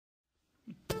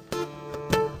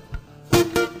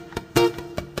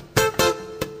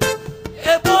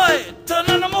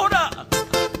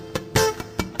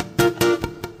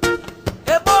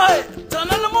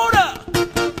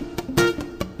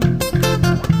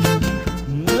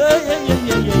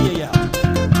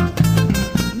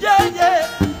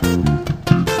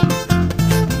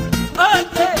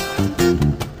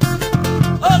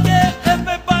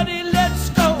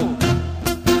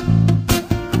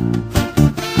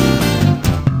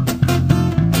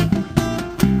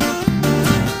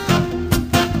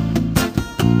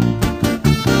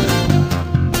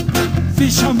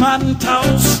fisherman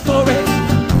tells story.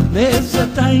 There's a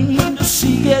time when the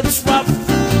sea gets rough,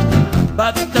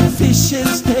 but the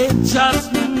fishes, they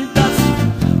just need us.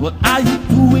 What are you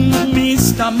doing,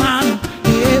 Mr. Man?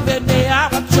 Every day I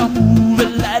watch you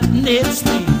moving like next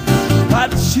me.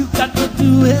 What you got to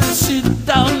do is sit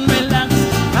down, relax,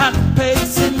 and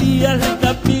patiently let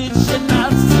the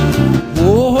fisherman see.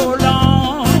 Hold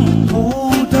on,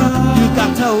 hold on. You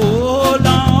got to hold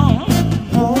on,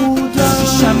 hold on.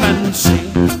 Fisherman say,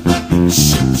 big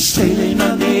ship sailing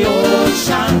on the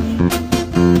ocean.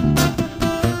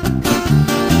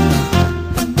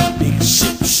 Big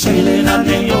ship sailing on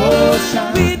the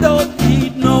ocean. We don't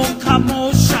need no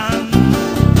commotion.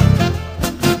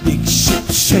 Big ship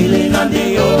sailing on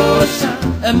the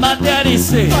ocean. And my daddy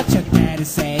said, What your daddy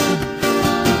said?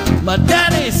 my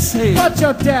daddy said, What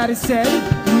your daddy said?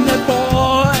 the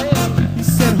boy. He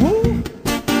said who?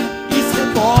 He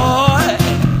said, boy.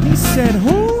 He said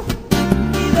who?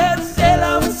 He said,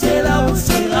 sailor, sailor,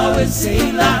 sailor,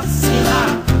 sailor, sailor,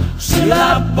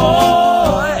 sailor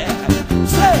boy,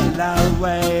 sail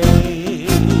away.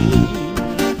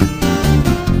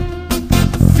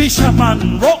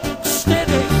 Fisherman rock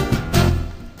steady.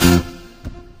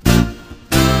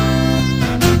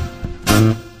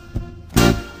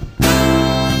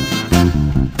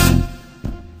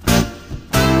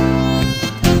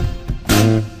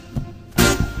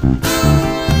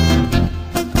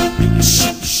 Big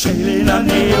ship sailing on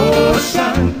the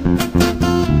ocean.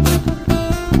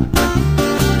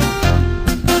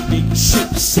 Big ship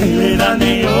sailing on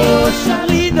the ocean.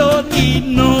 We don't need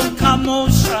no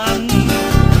commotion.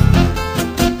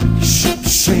 Big ship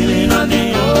sailing on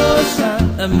the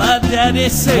ocean. And my daddy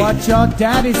said, What your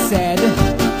daddy said?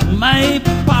 my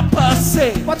papa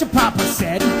said, What your papa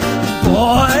said?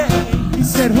 boy, He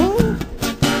said who?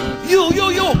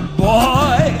 you,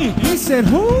 boy. He said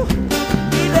who?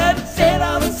 He said,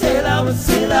 sailor, sailor,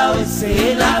 sailor,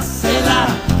 sailor, sailor,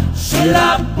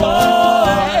 sailor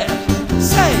boy,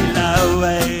 sail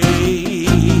away.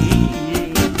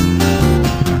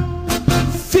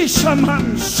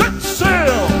 Fisherman set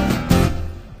sail.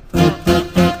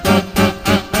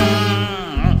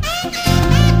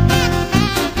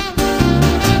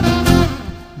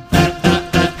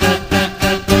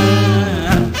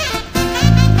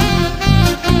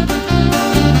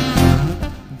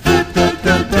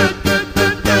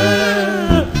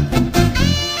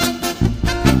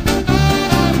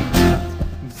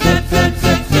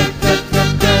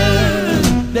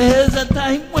 There's a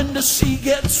time when the sea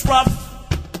gets rough,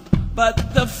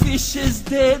 but the fishes,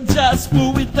 they just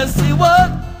move it to see.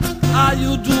 What are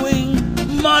you doing,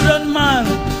 modern man?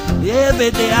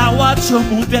 Every day I watch you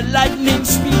move at lightning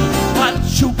speed. What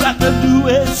you got to do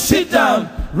is sit down,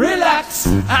 relax,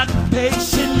 and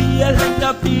patiently let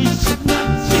the fisherman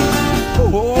see.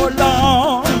 Hold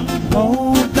on,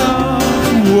 hold on,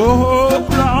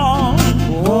 hold on,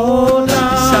 hold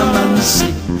on. Fisherman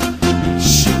say,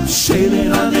 ship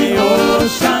sailing on the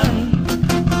ocean.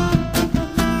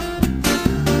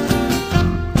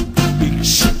 Big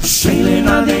ship sailing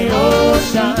on the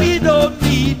ocean. We don't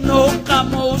need no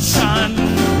commotion.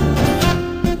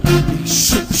 Big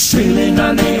ship sailing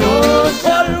on the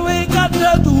ocean. All we got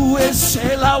to do is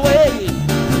sail away.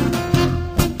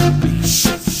 Big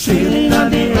ship sailing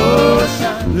on the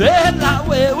ocean. Sail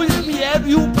away with me if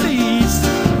you please.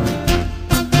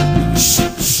 Big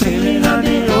ship sailing on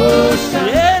the ocean.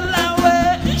 Sail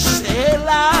away,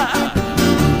 sailor,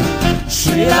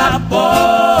 sailor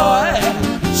boy,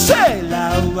 sail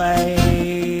away.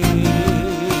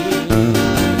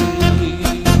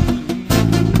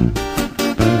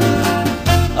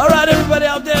 All right, everybody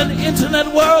out there in the internet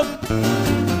world,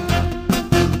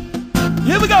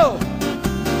 here we go.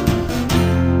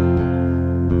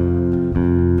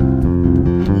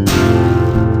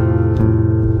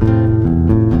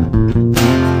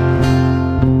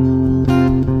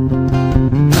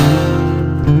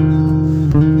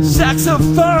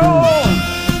 Saxophone.